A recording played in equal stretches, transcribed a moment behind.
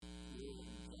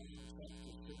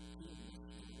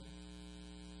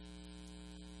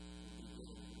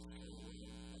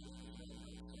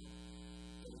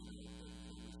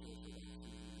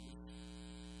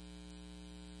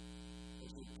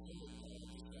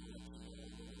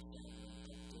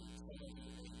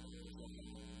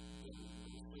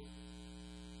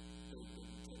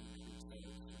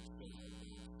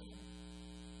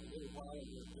while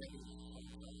we're getting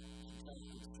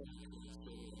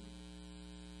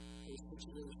a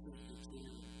situation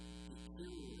between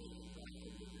deteriorating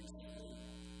rapidly recently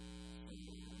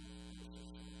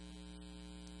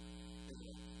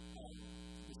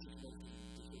this is making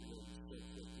particular mistake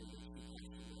that there are two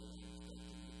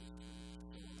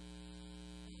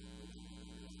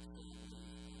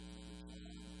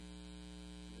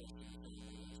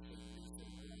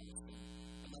possible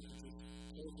I'd like to just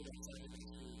close it outside of this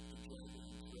group to join them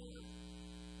in prayer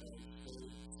as they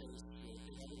face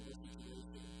the inevitable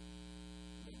situation.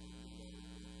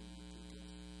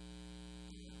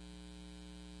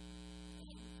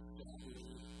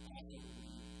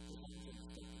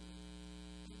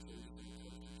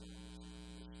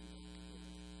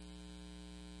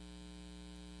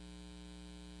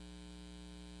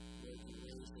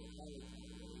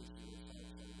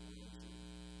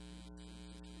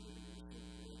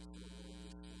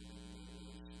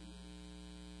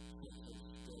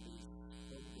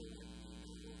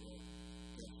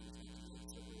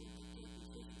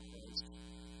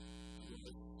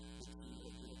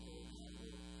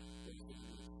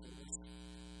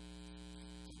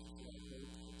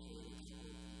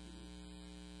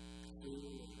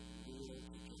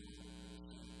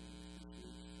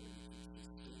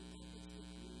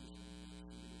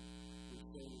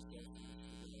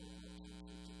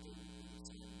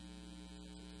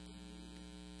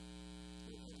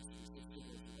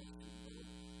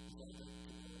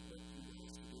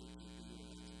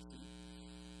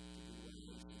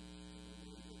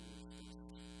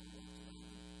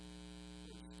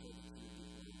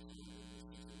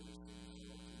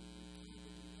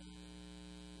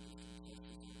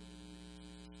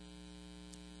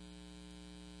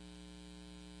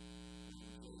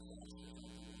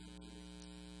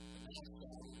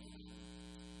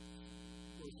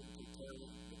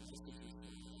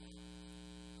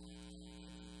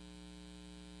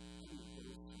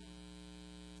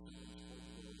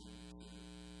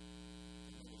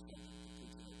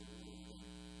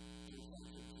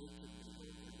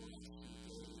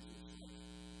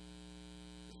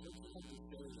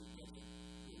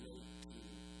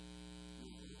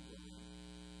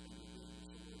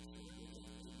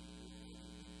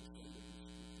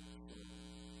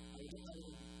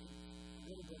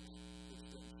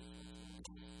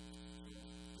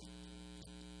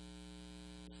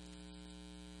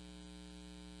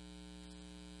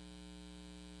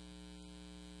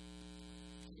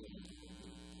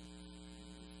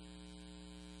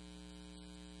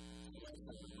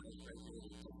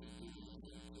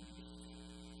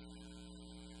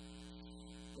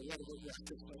 A lot of what was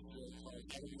just like the part,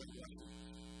 I don't know what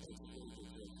it's really good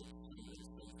for us.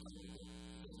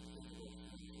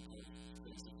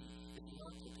 It's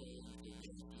not the goal to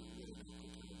get to really make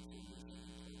the goal to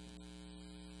do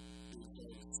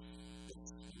because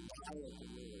it's the law of the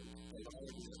world, the law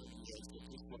of the enemy is that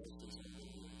this life is in the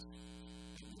world.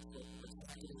 And what's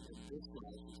happening in this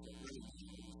life is that really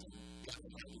God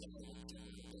has the element to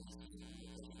it.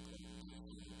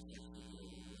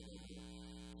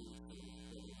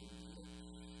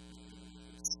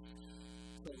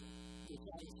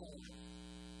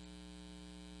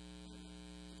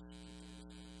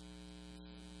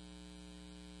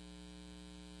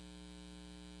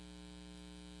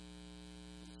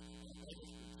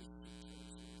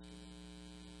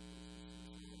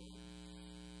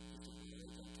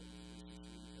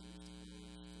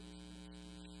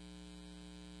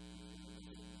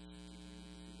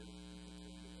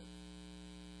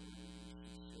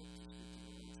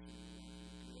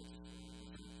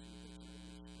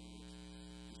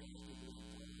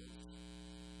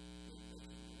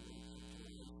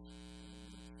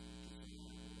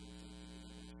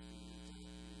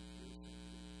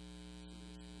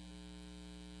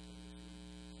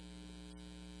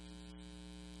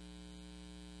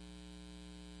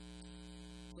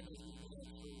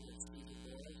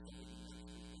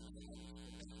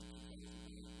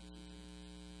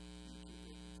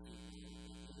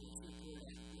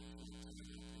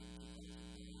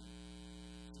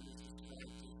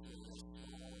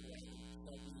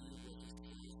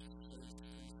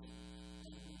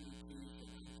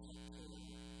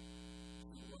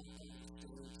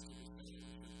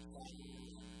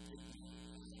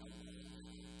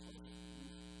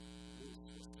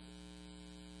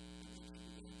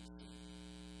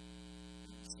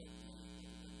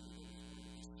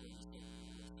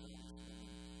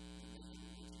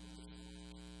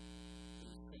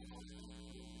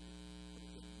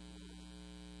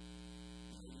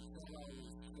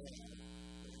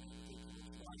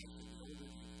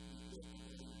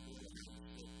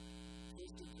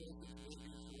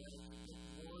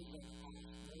 them off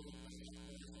more than that,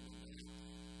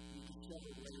 you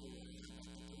discover later on that the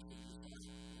person who has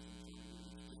sometimes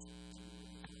it's a hidden talent, and you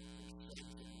know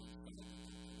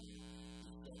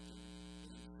that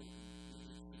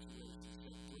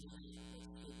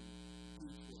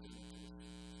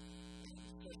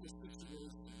the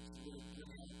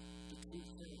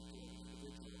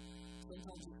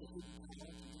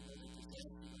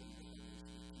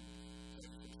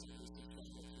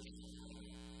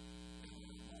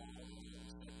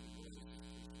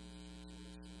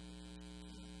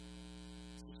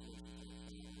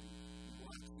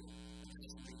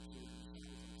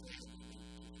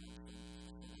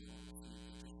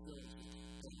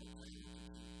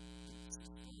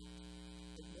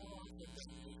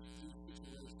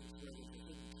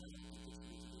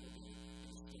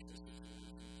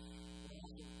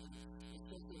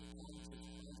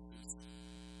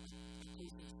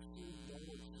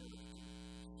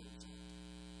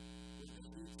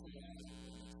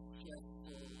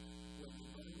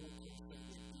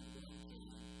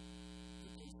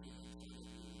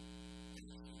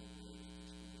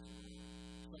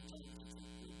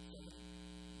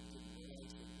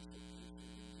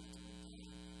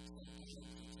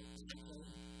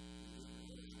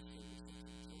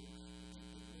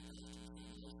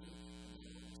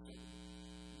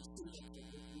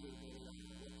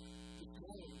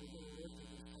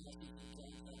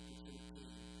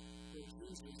going to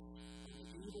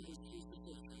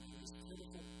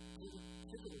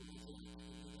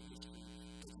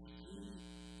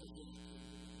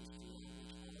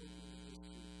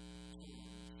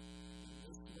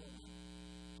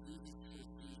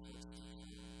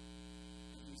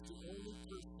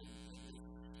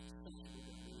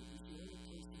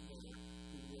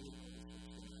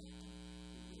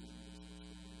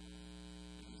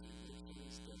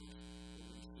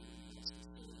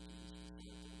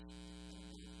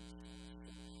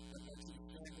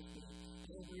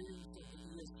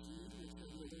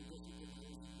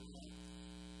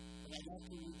I want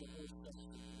to read the whole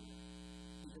section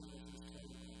because of this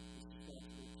paragraph, this is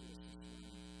actually to us this morning.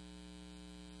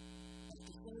 At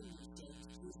the start of these steps,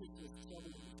 Jesus was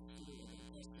troubled with spirit and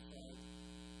testified,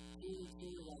 "Truly,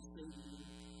 truly, I say to you,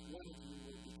 one of you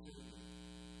will betray me."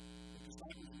 The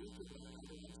disciples looked at one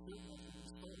another and uncertain as to who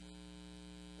spoke.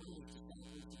 One of his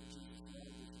disciples, whom Jesus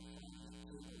loved, was the father of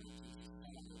Peter and Jesus'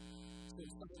 father. So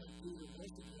Simon Peter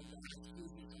motioned him to ask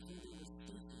Jesus who he was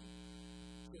speaking.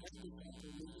 So as the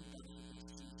disciple leaned back,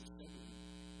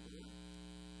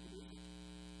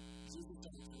 Jesus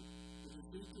answered, "If you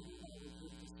think of me, I will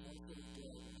give this morsel of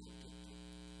bread and I will gift it."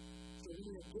 So when he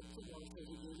had dipped the morsel,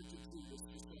 he gave it to Judas,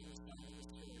 the son of Simon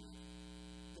Iscariot.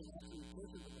 Then after he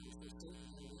tasted the morsel, Satan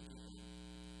came into him.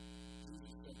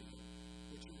 Jesus said to him,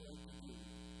 "What you want to do, you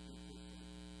quickly."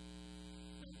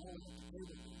 And now at the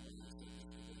table, Jesus said this to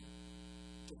them.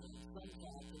 To them, some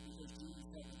thought that because Jesus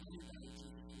had the money by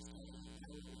Jesus was telling him how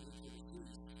to go to the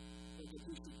feast, or that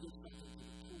he should give something to the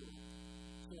poor.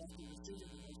 So after receiving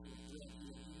the morsel of bread, he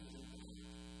immediately went out.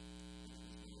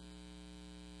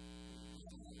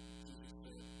 Jesus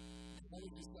said, "Now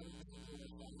is the Son of Man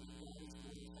glorified, and God is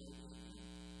glorified in him.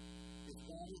 If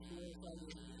God is glorified in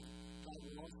him, God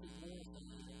will also glorify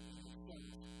him in himself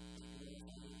and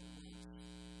glorify him in us."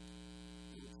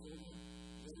 He was told him,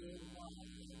 "Very a while I am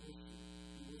with you.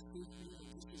 You will seek me, and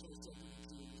just as I said to the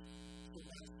Jews, so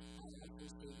that I also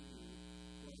say to you,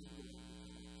 let him go and come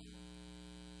again.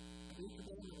 I need to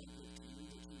know that I give to you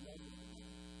that you love one another.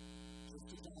 Just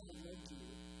as I have loved you,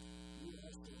 you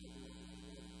also have loved one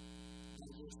another. Now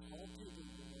this all people will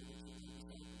know that you are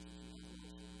disciples if you have fellowship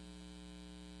with me."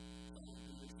 Simon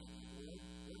Peter said, "Lord,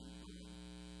 where are you going?"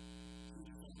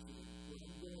 Jesus answered him, "Where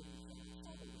I'm going, you cannot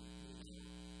follow me,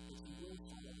 but you will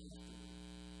follow after me."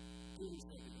 Peter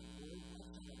said to him, "Lord, what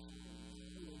task will you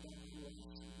do that you will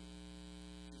ask me?"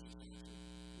 Jesus answered,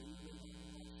 "Will you lay down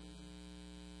your life for me?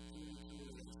 Truly,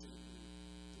 truly, I say to you,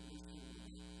 the rich will be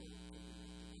made whole if they will not deny me in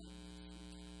the future."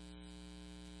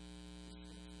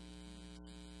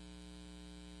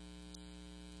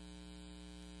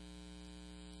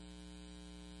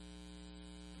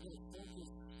 I'm going to focus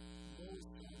most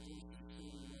on verses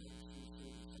 31 through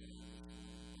 35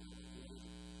 this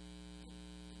morning.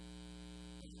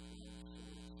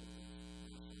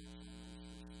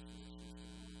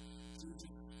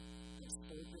 Jesus has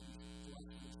spoken to us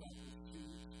about his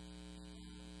feet.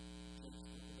 Let's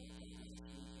talk about that last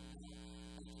week and how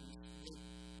he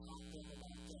taught them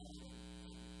about that and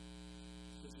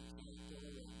his example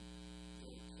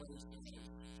and the place that his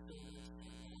famous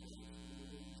and all his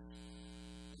communities.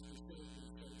 As we said, he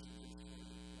said to this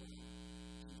morning,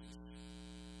 Jesus is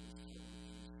coming in his spirit.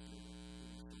 He was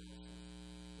glorified.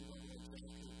 We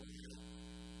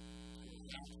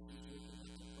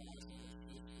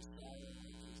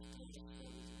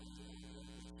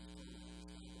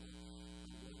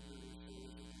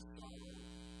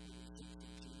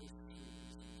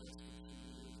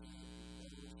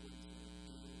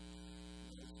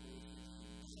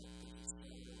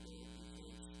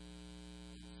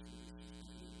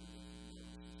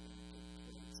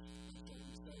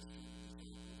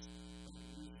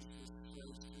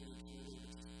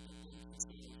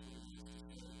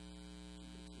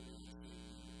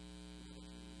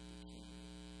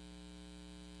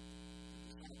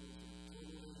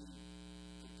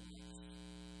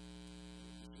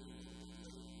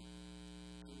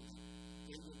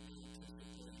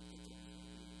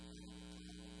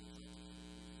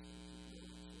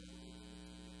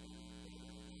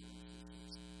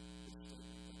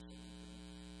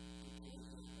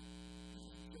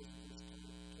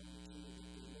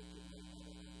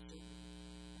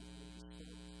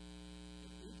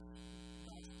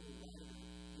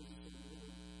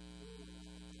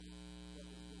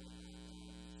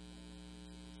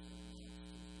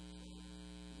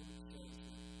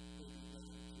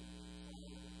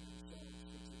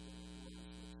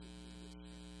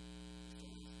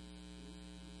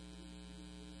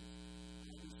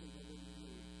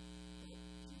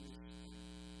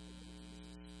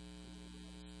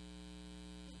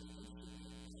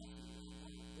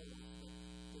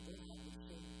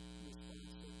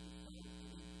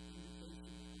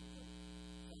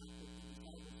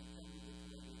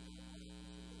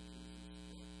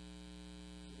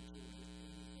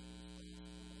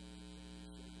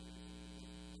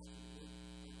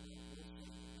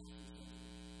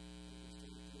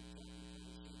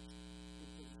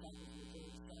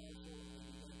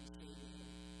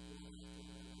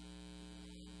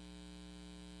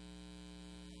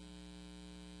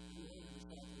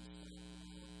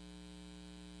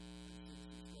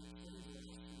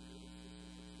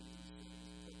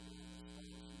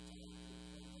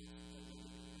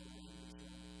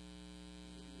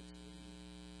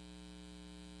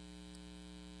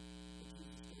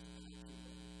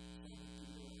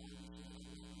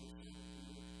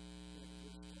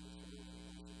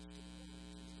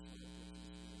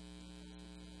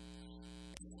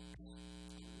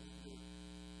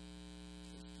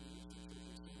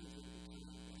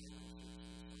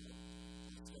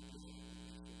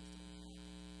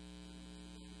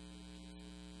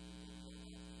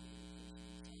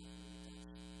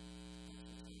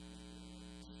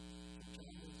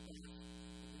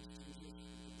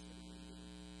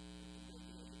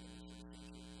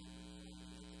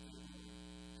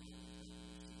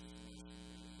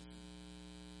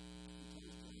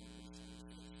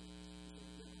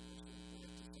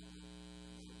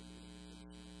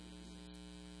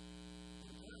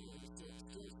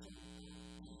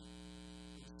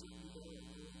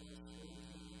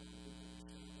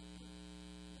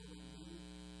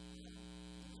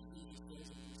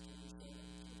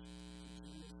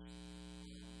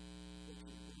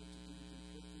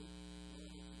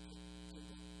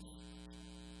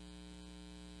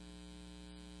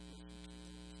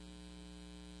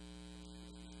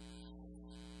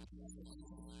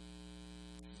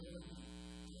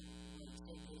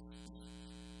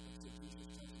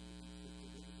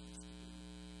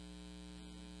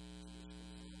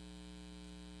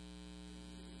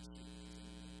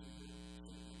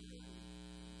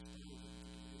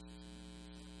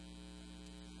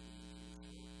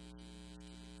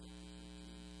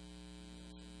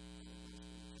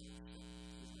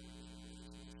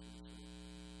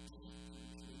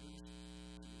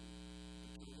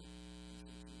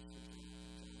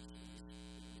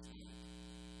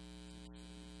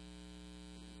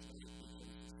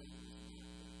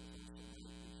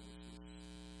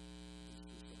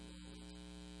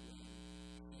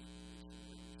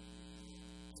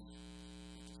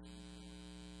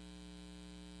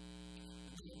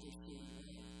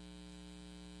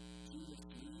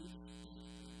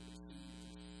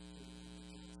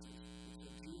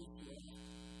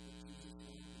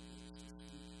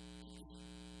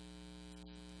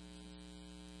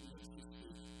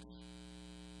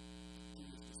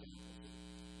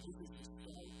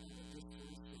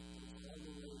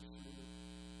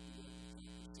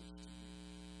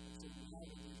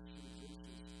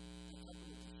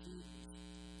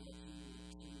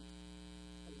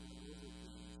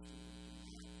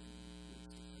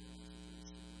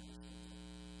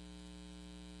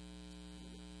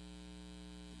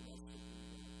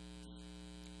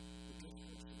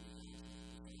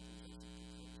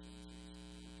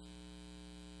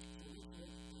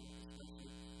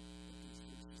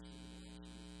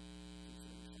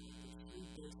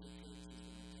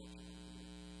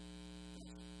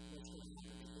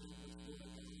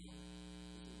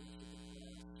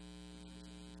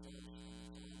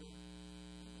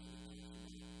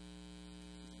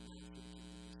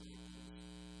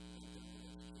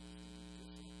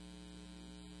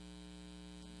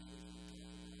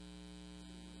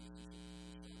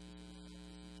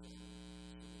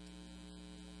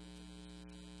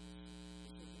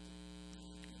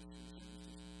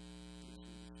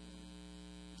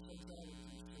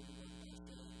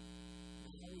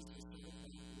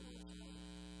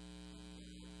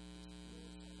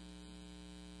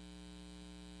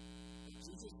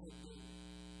Jesus had been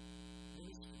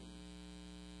ministering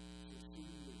for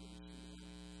 3 years.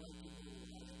 Like the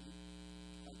morality,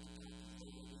 like the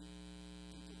popularity,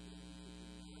 people believed that the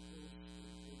miracles,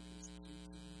 that his teaching,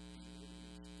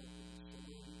 and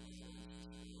that he expected the story, as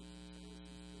all of his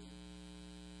Pharisees did.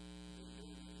 They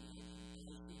knew that he had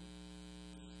compassion,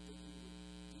 that he would deal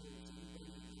with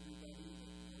anybody and everybody,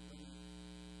 that nobody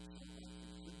felt like they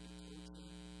couldn't approach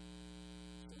him.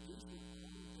 So these were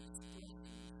all expressions of who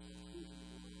he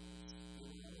was. They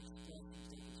were all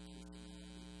expressions of his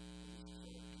personality, of his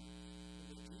character. And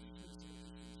what Jesus was saying is these things were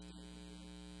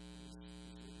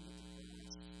looking at the cross, Jesus' reaction, that was it. He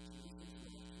realized that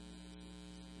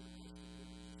what he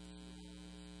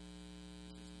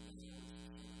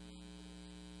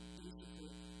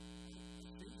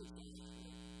was basically, I think that that's what he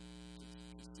said.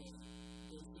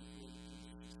 Basically,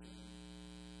 Jesus said, now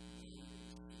you will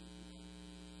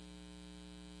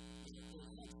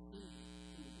see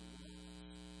who I am. And they had seen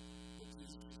who he was. But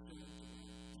Jesus was saying to them, now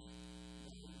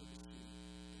you will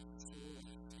see the full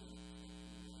extent of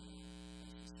who I am,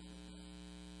 as he said it then.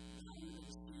 Now you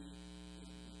will see in the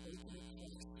ultimate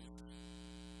crisis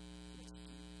what's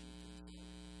deep inside.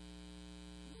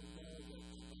 You'll know that I'm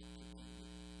not dependent.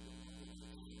 You'll know that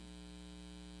I am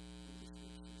who the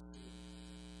Scriptures say I am.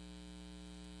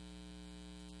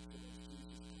 So as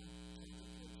Jesus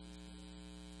contemplates his death,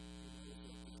 he knows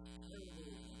that this terrible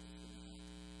event is going to happen.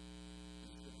 He's going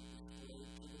to display to the world completely and fully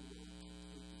who he is as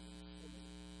the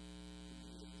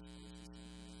Son of Man.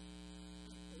 And only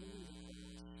the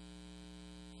cross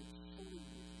can fully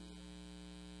reveal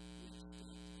the extent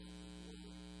of the glory of Jesus Christ.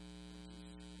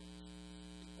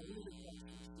 And only the cross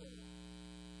can show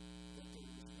that there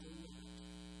was no limit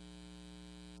to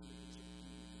his obedience to the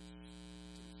Father.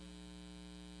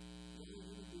 What he would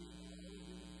do in all of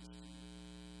human history, he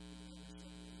never said no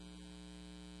to God.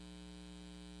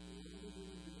 Whatever he would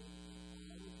do in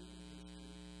all of human history,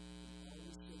 he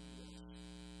always said yes to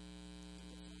the Father's will,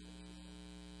 even if that meant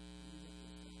his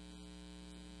own death.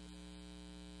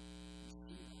 We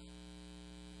see that in the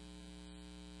cross.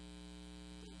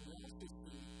 But we also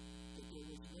see that there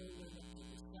was no limit to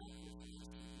the sacrifice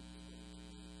that he was willing to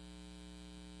make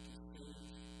to save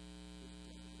his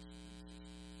brothers and sisters.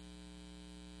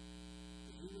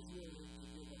 That he was willing to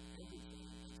give up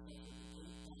everything and suffer the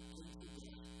great painful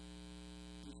death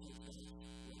because that's what his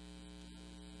brothers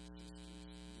and sisters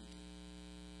needed.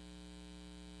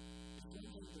 It's one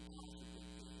thing to talk about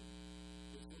God.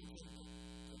 It's one thing to talk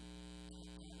about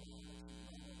how much you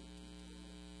value people,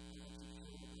 how much you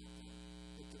care about them.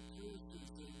 But the truest thing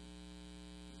is that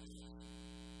we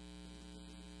believe that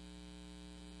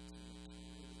to look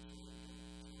forward to the time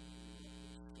we let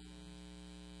this stand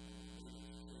and let it fake and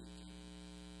just say the Father loves us.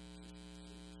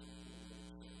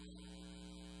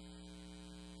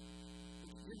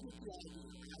 But here's what the idea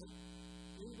is, right?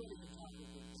 Anybody can talk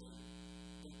about God,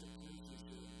 but the proof is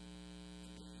in the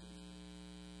behavior.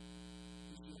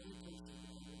 He's the only person who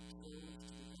ever chose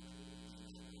to become a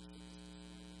relationship with the Father.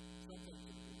 Something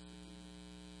can prove to be.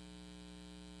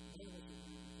 None of us are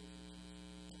really perfect person.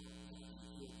 He did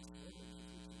terribly if he chose to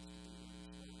do what was right,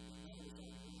 but none of us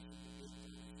are willing to do this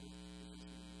kind of thing because we would never relate to the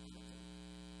Father.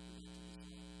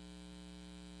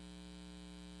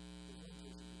 The one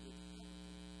person who did everything and did the Father, and that was the Son of Man. And he said that the purpose of the time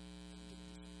coming for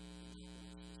the earth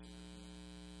was to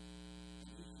lay it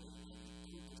down to all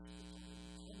human beings. And the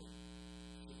cross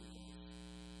reveals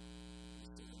that point. The cross reveals who he really is.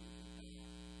 Because in the worst of all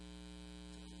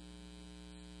situations,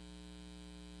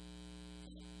 he did the Father's will,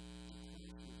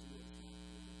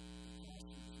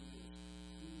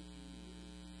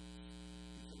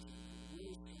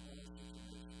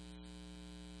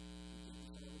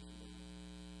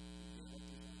 gave up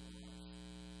his own life, and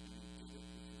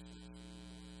he did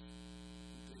it because that's who he was. He did it because he wanted to do it.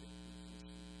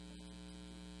 So, when you feel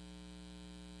angry, when you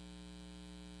feel unworthy, realize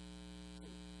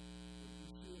that the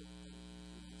Son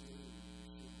of Man died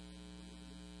for you knowing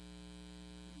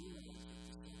who you are because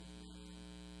he wanted to, not because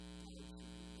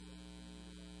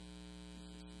he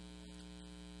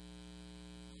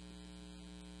had to.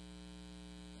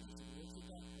 And as he looks at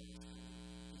that cross,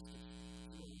 just a few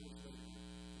hours later,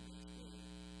 the next day, he says, "And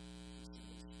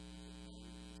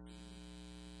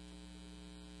now you can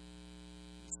see me."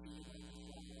 He's seated on the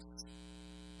cross as he goes to give the people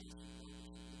who are doubting the nails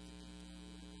in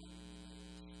those hands.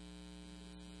 He's seated on the cross, trying to refuse and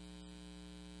reassure them that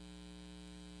he really wasn't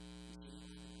the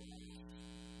Christ.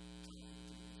 He's seated on the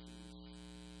cross, having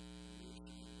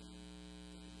been dying,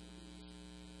 and then trying to take care of his life. Usually in that moment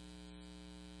of agony,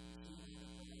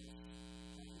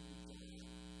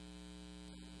 as he's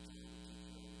not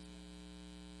dying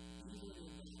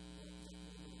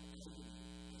on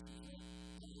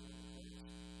the cross,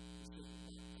 he's thinking back to that is who he is because he is God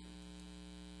in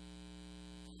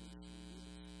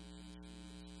the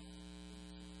flesh.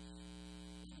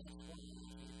 And that's why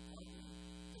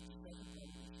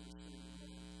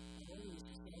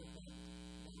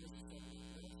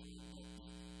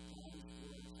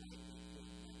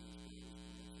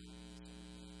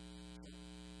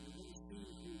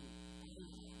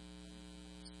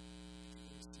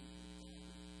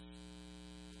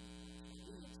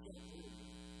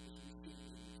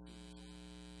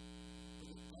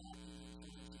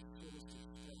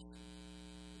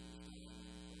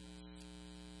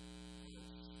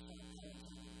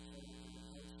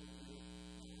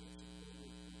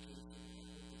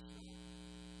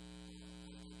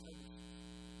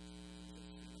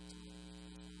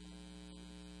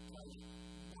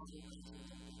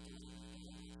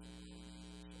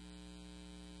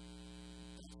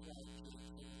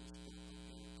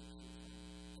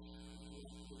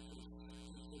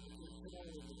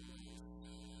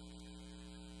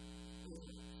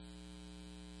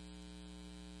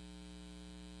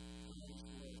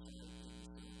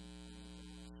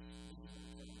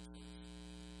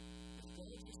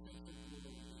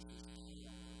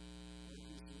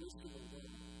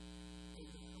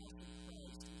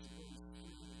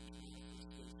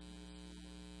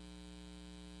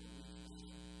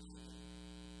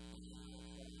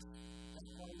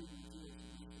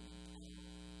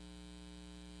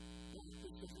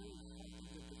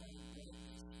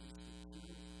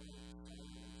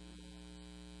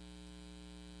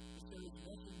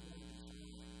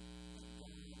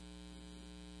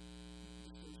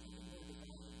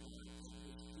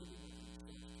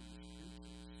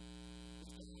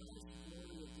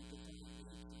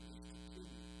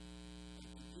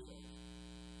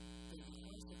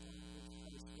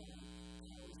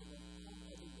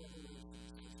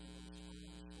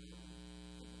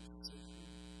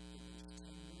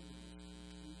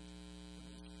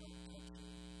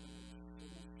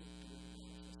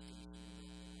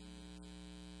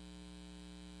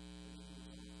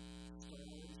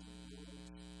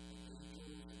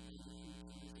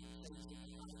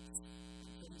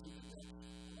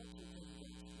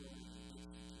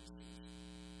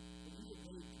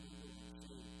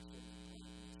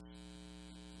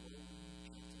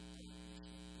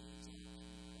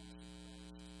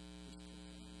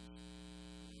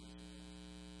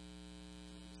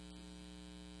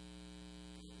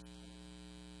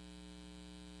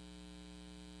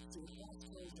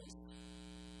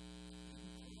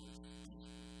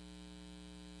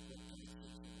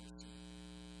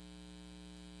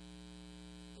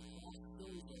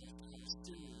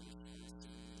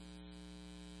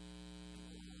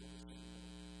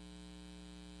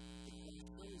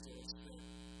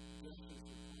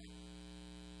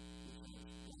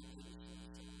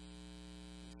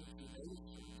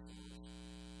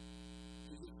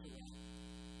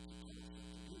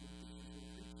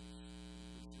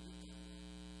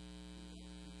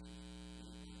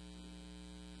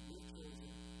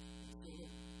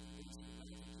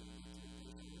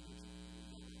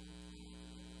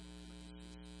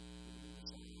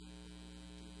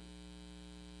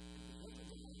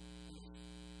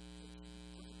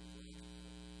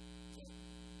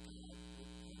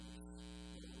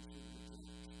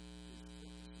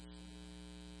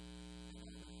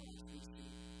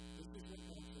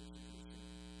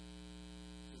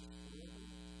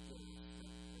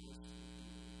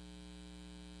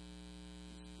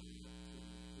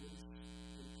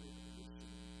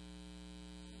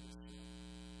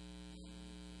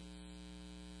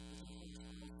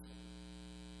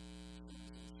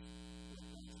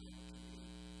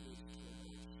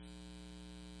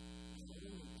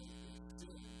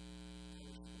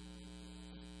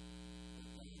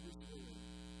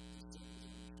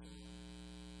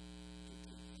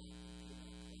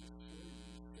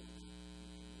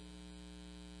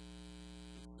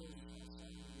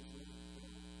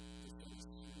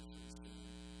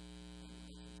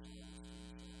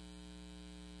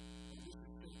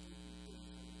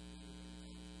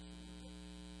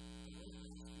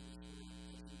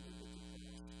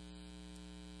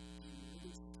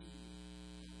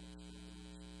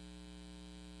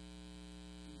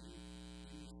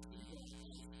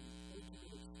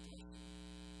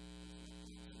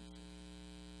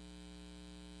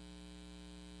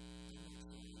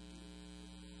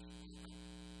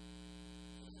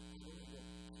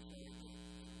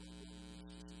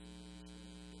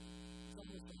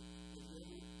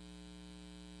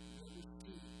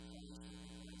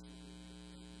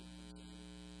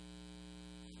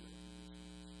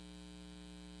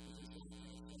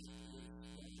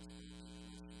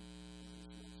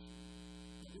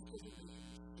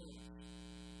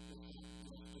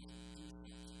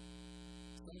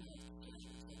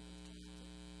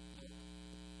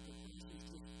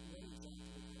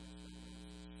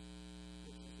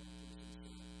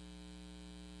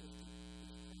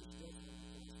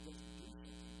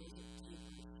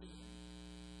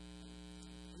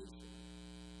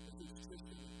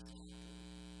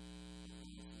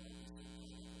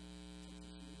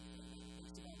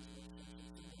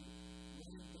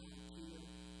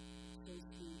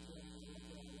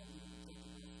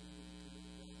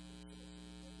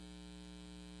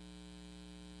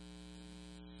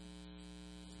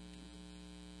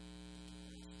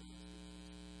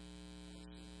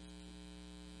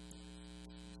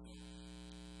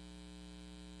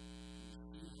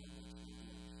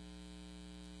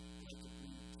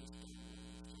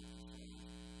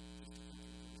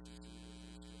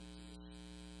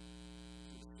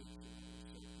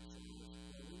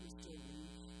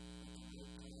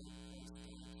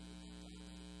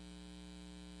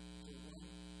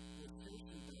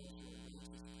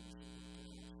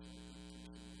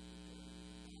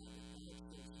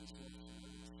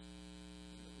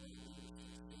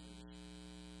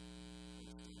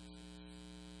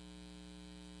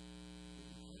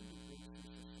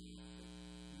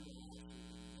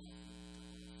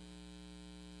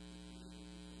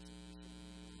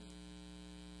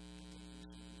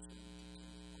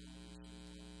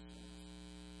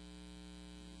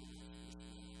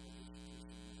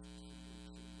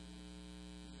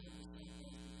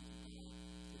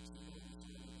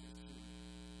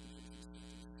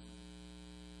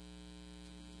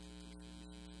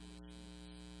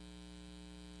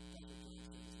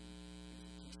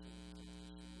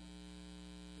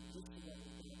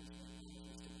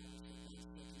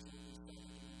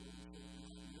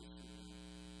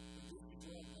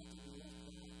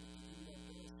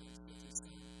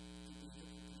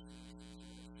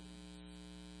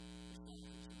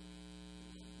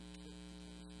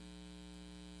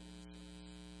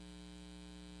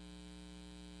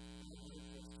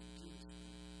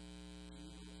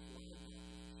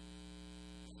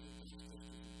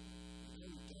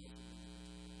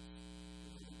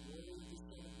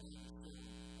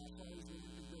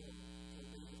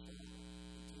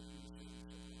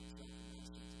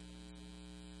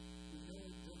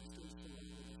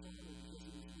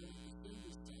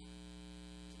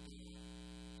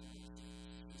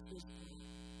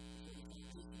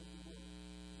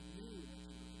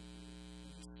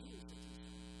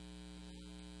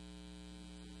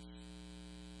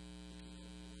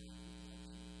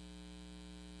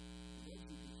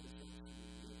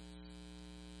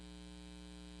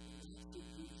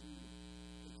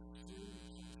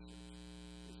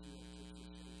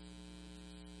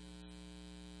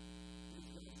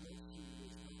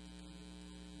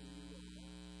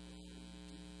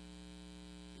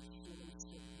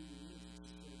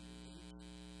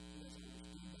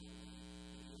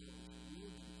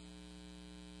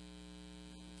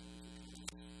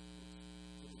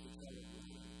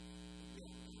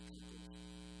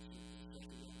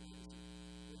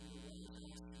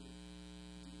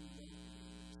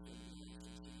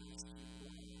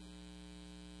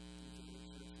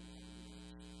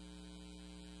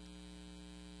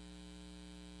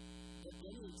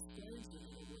when you experience it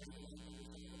in a way that you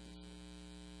understand it,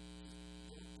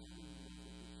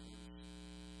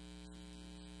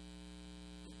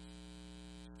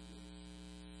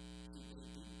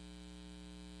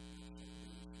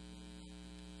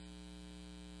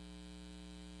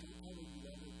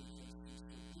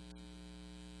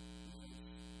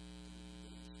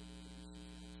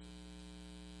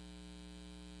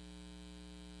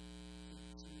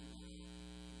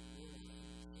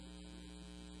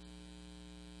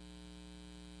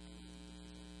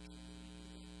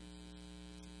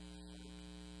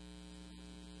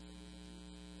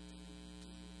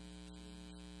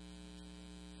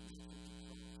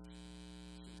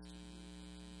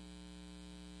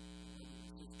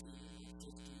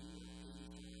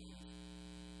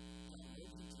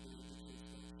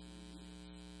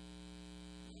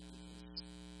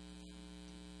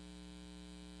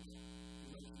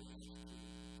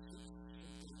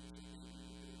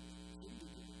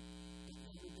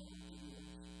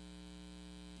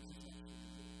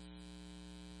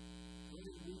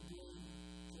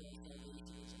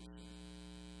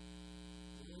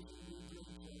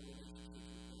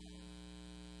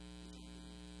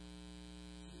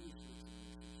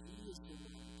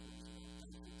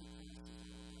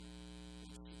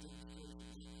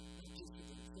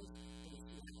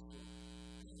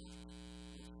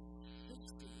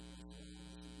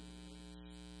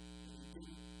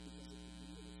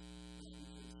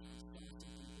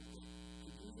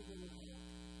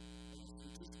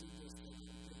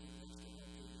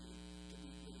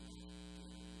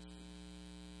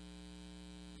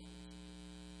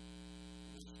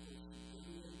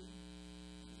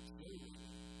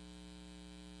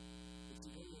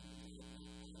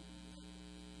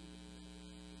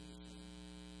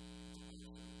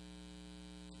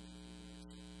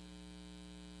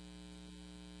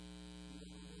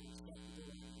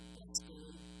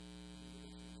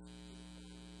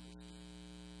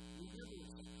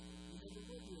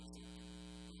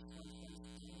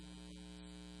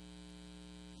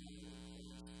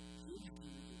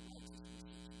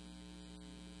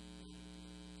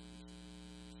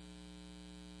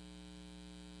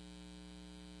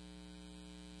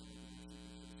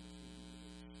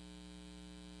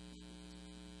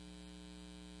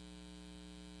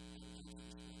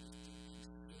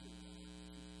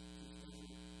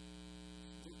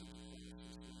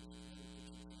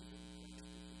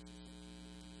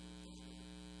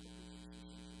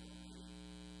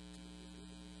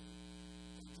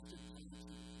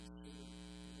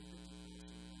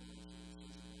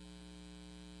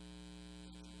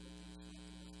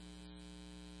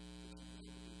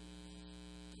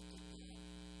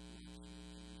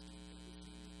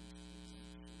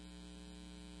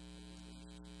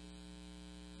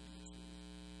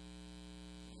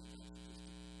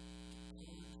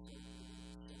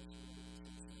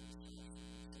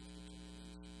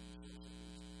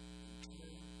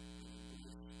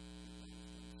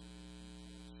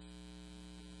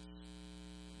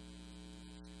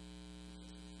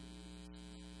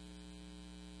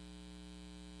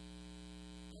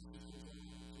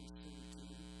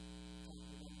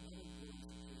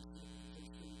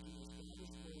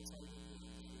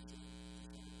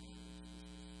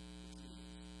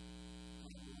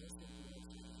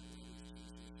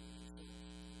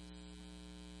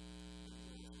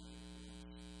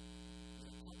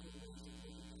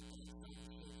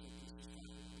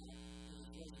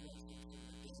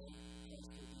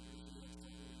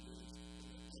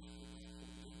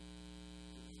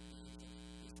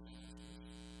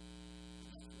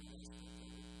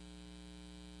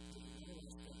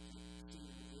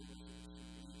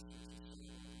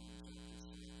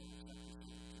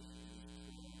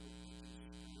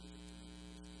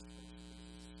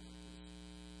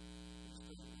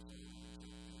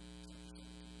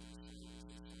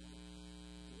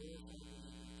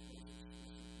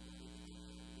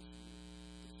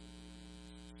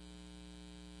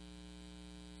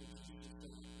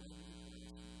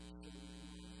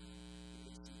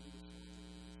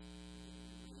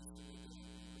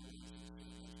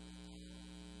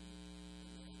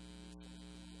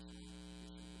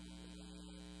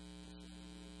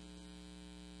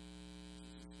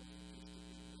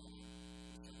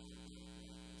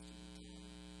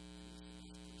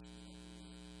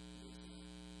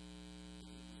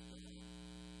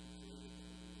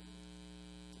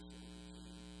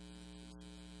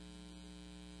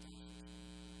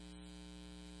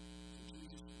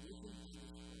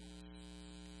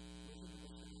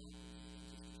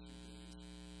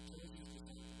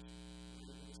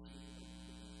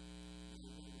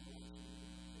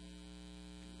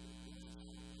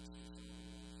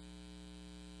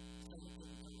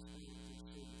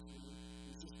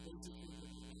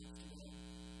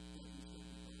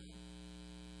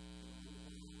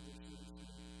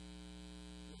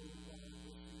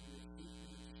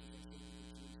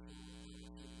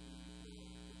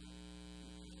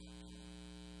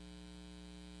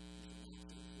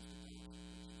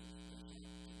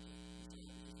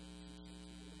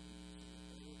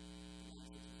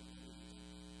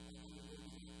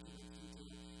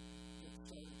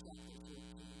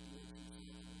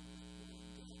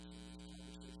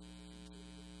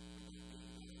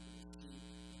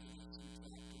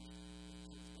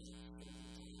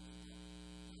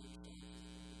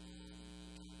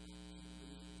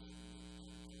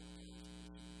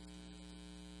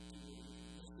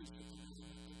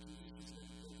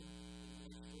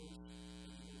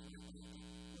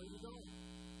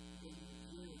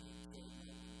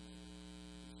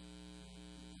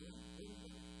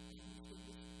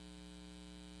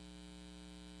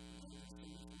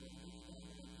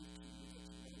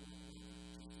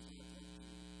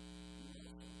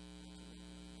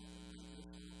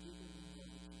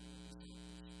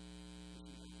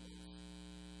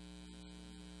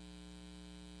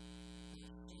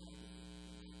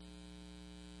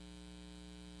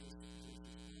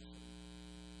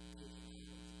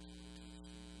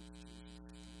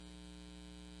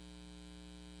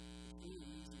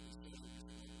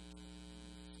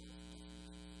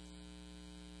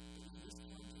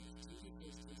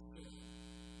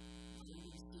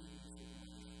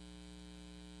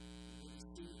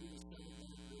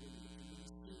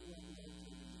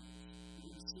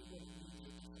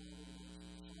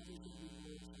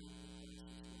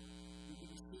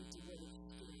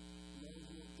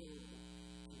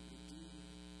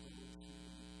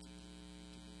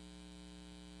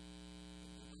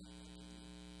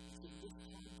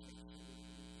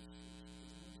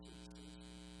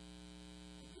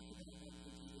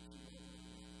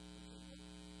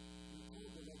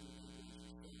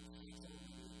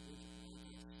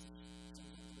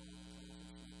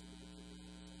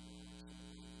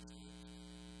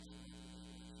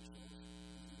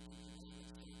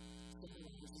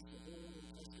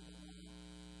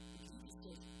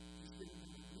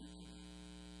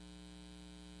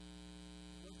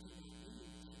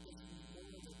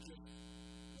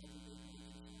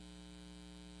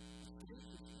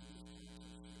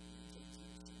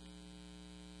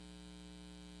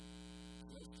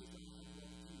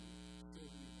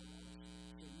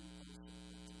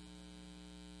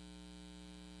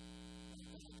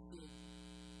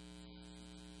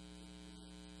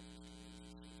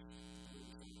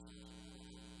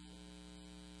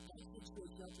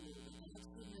 got to live. That's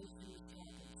the most you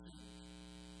talk and think.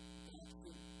 That's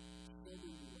the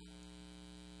setting you up.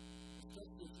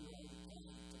 Especially if you're already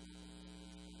planning to live.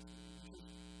 Because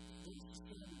there's a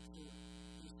standard for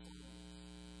this time.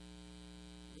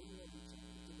 When you have your time,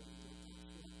 it's the way you get that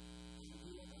shit. And you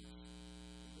do that.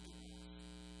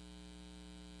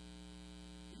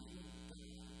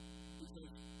 Because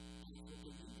that's what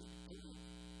they needed to do.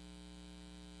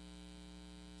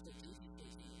 So Jesus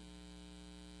says here,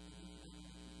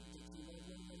 that you love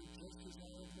one another just as I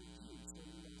have loved you, so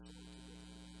you love one another.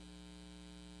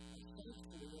 And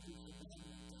thankfully, every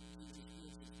commandment that Jesus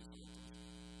gives his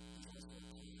disciples is also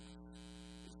a command.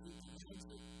 If he commands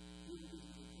it, we will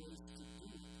be the grace to do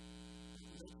it. But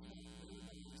let's not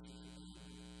minimize the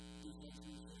commandment because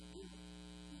we can't do it.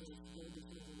 We have to go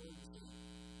before the Lord and say,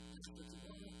 that's what you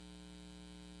want.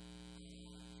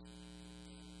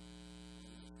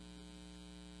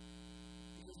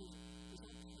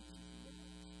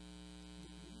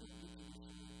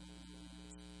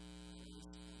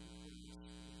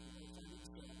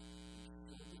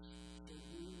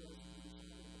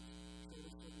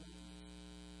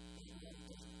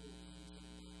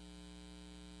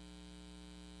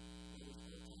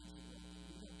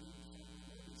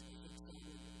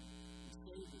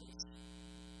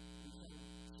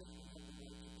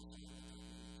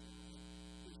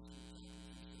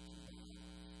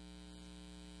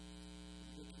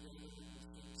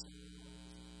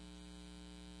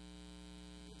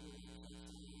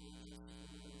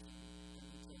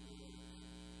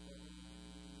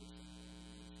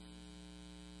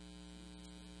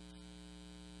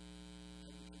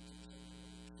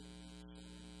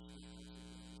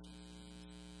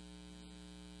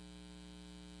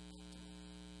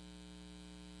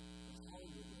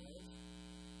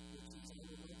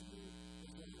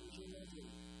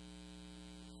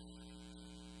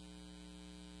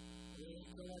 I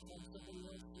feel like I'm somebody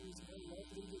else who is more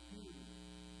lovely than you.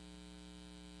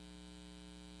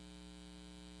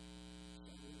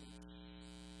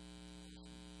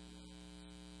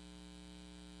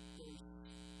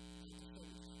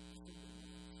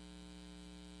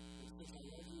 Because I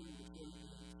love you, the children,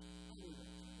 I know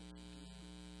that.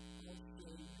 I'll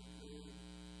stay in the Lord.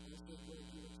 I'll stay very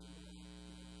good to you.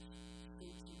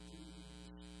 Stay to you.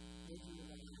 Live your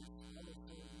life. I will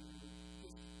tell you.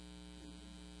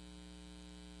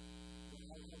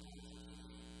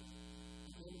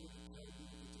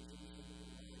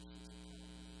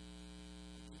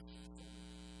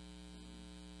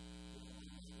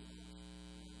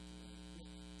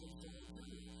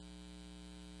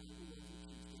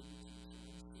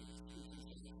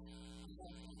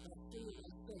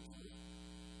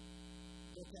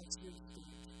 But that's your state.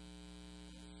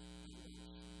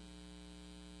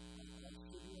 I'll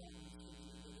figure out what's going to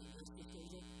be the rest of the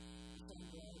day. If I'm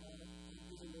glad about it, I'll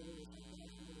do the little if I'm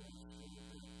glad for the rest of the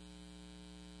day.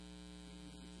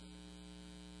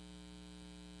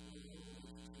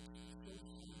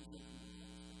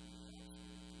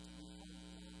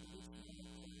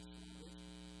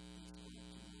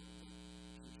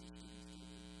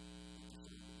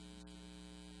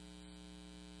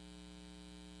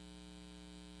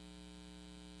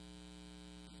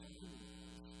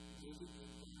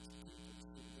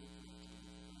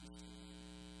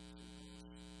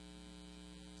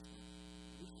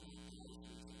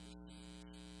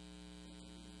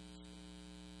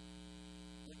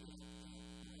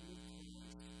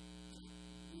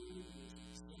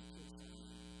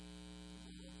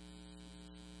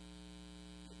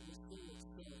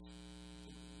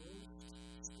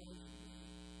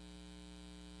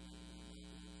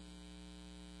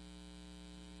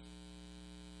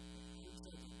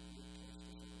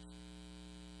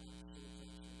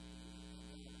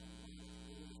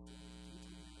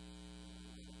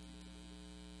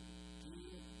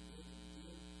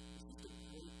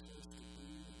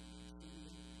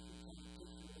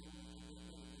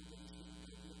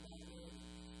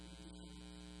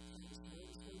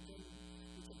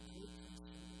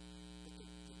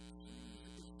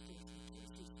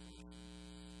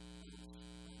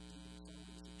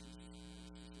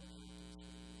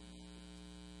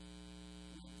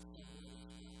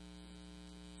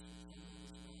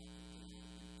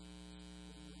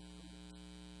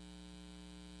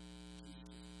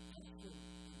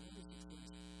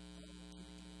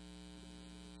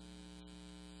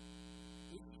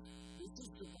 This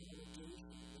is the congregation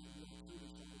that we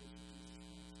are truly followers of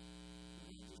Jesus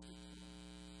Christ.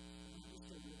 We're not just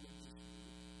a religious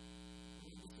group.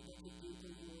 We're not just a bunch of people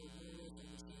who are more or less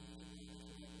understanding the commandments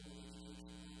and have a religious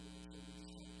education. So we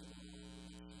just have to know all the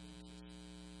experiences.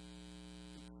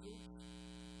 The truth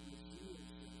reveals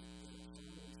that we are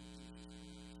followers of Jesus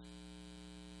Christ.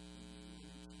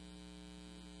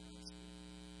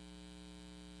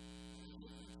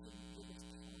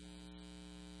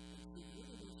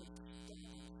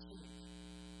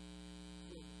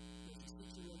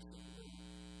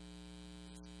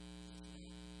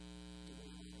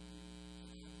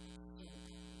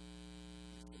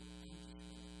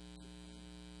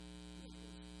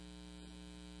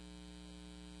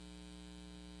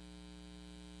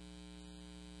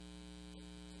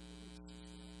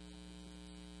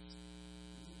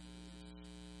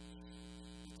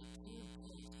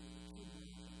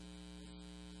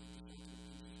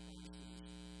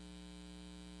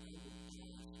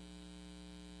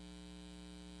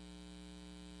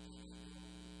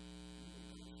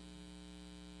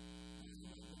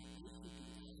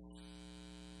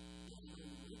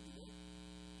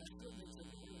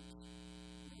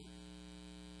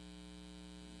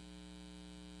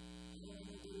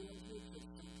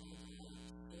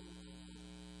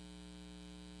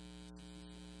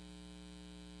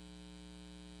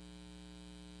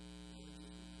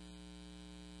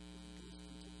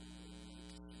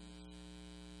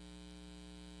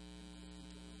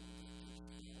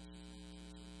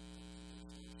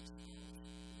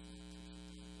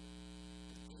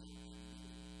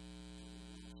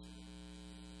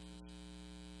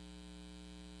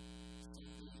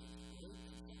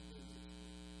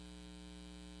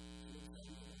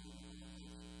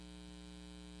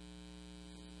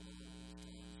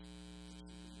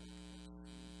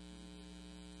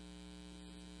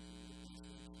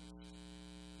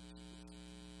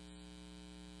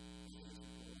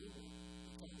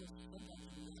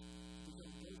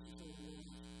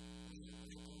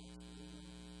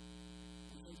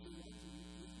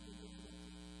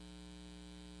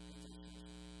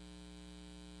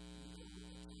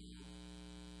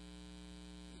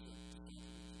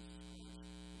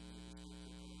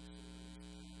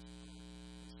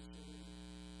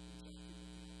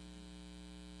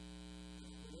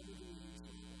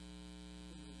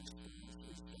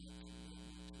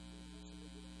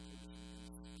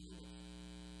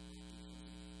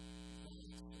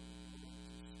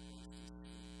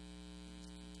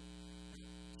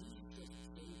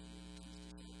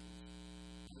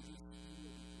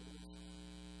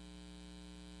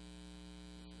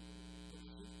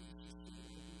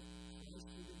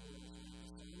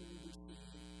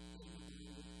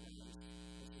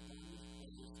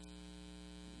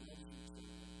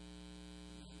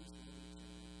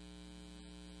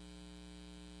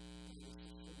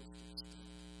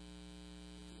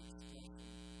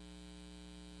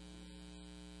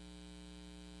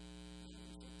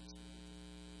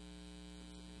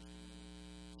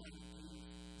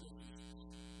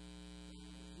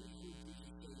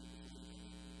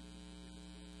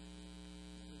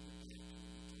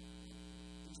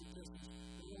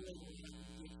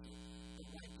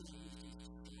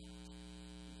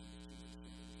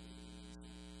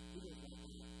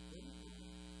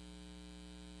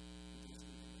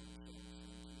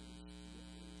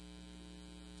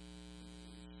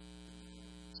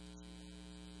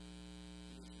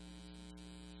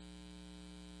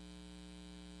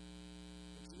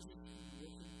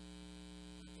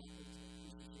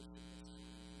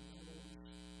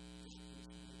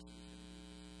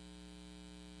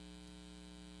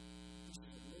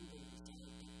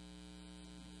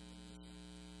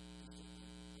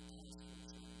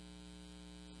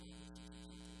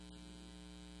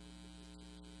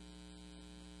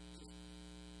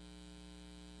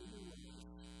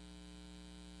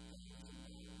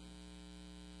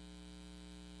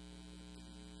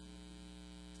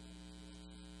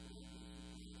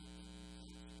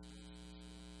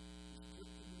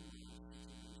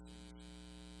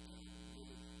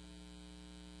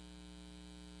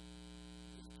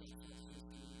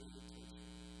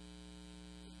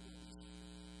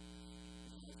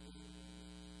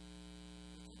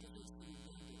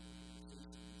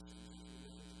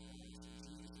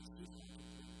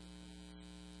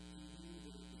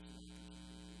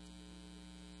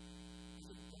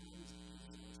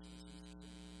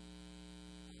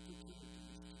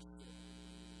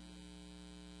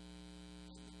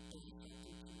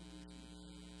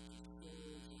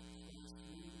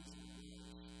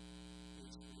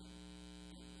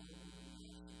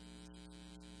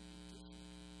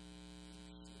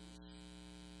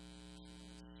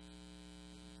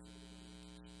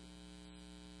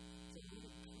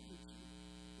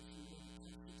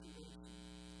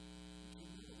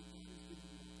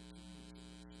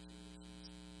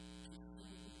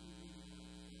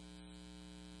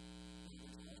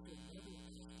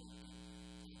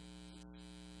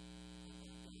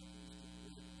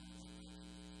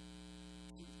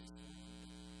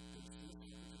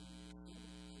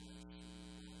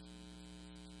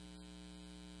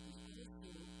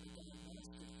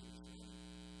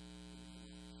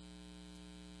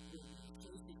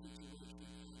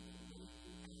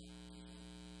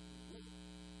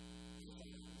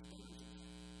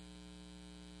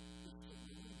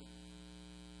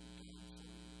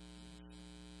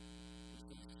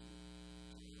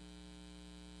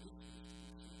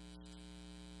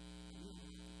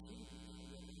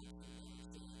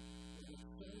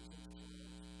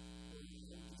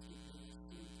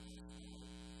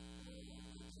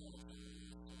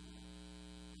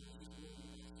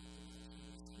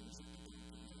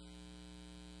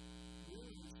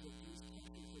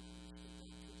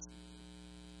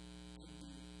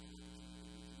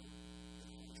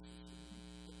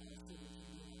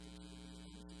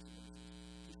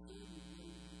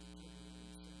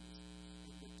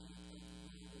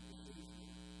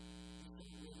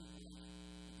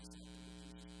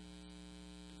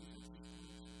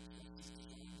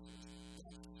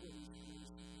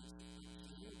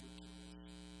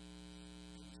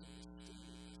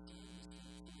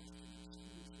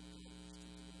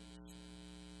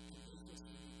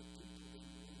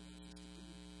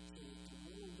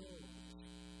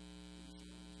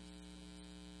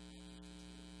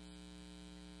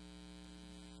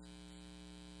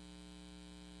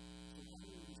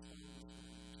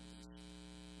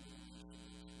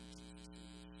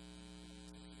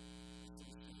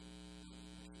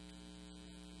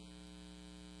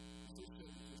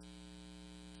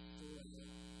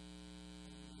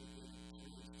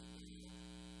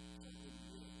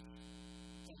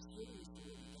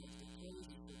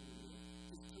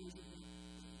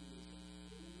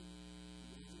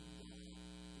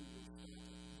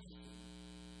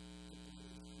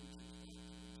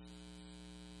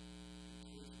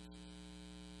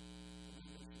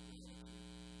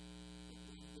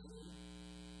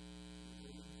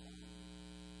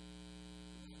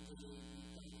 today we